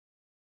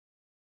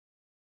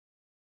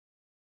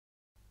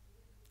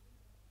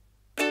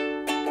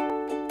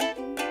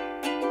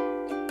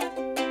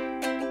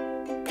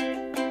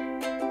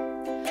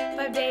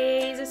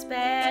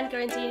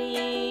began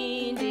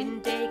quarantining,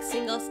 didn't take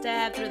single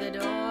step through the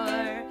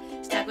door.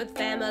 Stuck with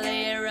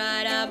family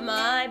right up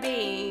my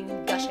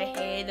being. Gosh, I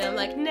hate them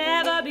like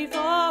never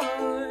before.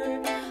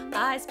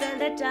 I spent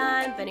the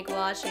time panic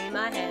washing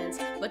my hands,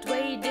 but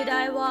wait, did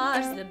I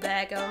wash the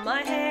back of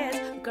my hands?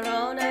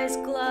 Corona is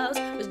close,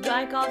 with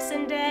dry coughs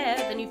and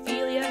death, and you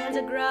feel your hands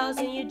are gross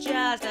and you're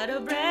just out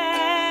of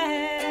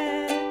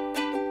breath.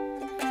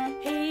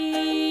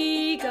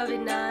 Hey,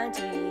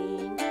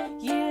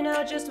 COVID-19, you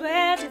know just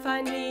where to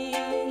find me.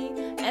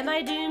 Am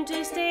I doomed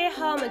to stay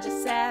home and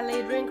just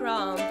sadly drink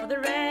rum for the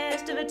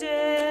rest of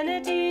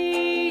eternity?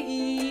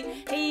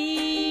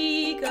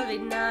 Hey,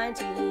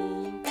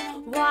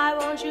 COVID-19, why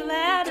won't you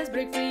let us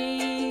break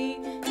free?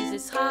 Is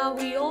this how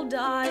we all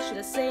die? Should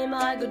I say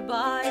my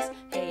goodbyes?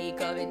 Hey,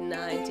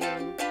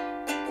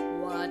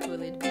 COVID-19, what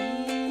will it be?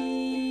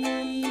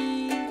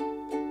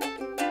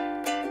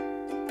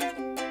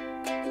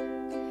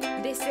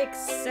 Day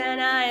 6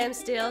 and I am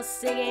still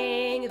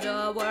singing.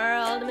 The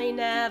world may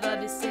never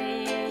be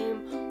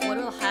same. What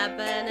will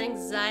happen?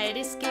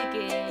 Anxiety's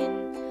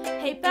kicking.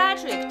 Hey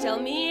Patrick, tell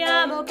me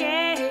I'm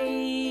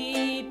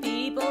okay.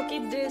 People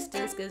keep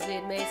distance cause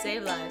it may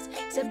save lives.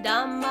 Except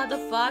dumb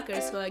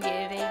motherfuckers who are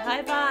giving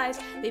high fives.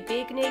 They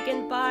picnic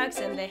in parks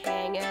and they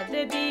hang at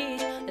the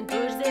beach and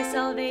push their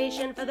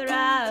salvation further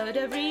out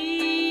of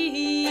reach.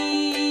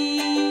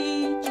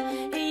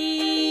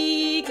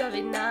 Hey,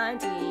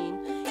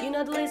 COVID-19, you're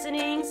not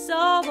listening,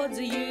 so what's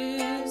the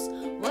use?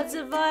 What's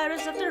a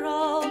virus after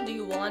all? Do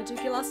you want to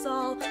kill us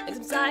all like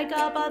some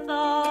psychopath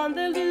on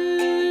the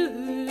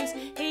loose?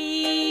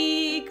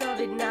 Hey,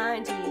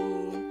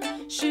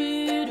 COVID-19,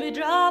 should we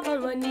drop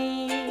on one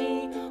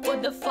knee?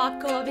 What the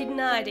fuck,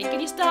 COVID-19? Can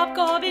you stop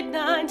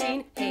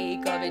COVID-19? Hey,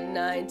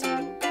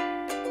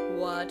 COVID-19,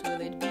 what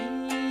will it be?